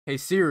Hey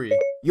Siri,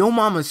 yo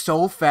mama's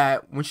so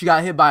fat, when she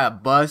got hit by a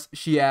bus,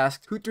 she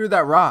asked, who threw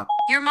that rock?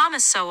 Your mom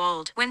is so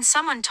old. When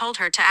someone told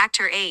her to act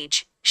her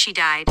age, she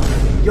died.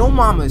 Yo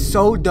mama's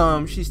so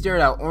dumb, she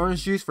stared at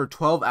orange juice for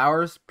 12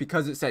 hours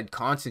because it said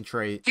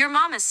concentrate. Your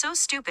mom is so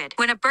stupid.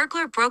 When a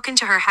burglar broke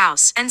into her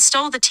house and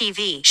stole the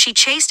TV, she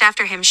chased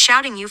after him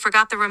shouting, "You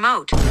forgot the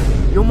remote."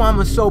 Yo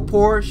mama's so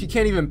poor, she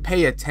can't even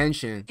pay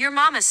attention. Your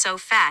mom is so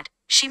fat.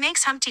 She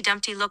makes Humpty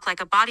Dumpty look like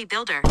a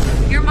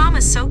bodybuilder. Your mom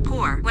is so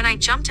poor. When I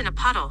jumped in a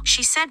puddle,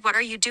 she said, "What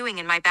are you doing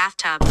in my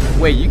bathtub?"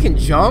 Wait, you can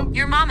jump?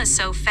 Your mom is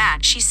so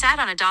fat. She sat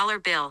on a dollar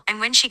bill, and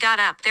when she got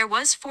up, there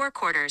was 4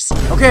 quarters.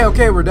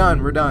 Okay, we're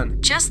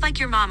done. Just like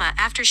your mama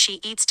after she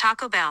eats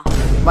Taco Bell.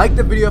 Like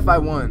the video if I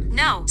won.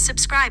 No,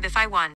 subscribe if I won.